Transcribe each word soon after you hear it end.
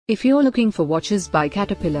If you're looking for watches by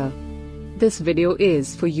Caterpillar, this video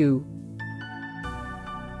is for you.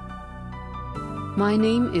 My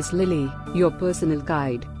name is Lily, your personal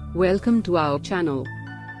guide. Welcome to our channel.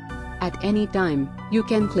 At any time, you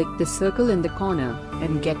can click the circle in the corner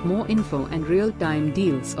and get more info and real-time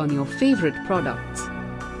deals on your favorite products.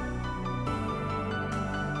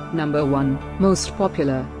 Number 1, Most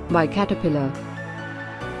Popular, by Caterpillar.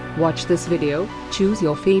 Watch this video, choose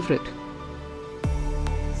your favorite.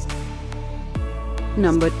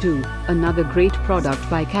 Number 2, another great product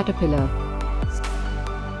by Caterpillar.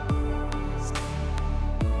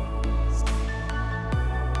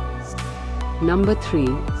 Number 3,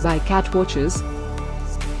 by Cat Watches.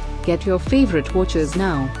 Get your favorite watches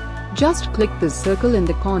now. Just click the circle in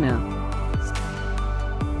the corner.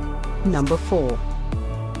 Number 4.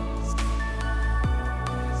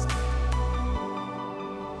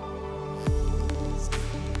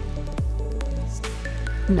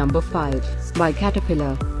 Number 5, by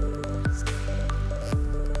Caterpillar.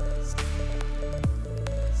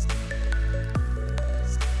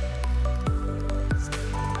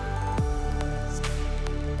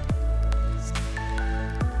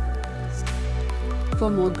 For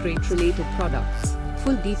more great related products,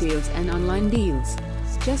 full details and online deals,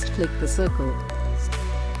 just click the circle.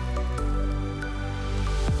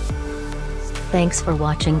 Thanks for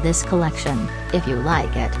watching this collection. If you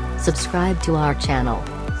like it, subscribe to our channel.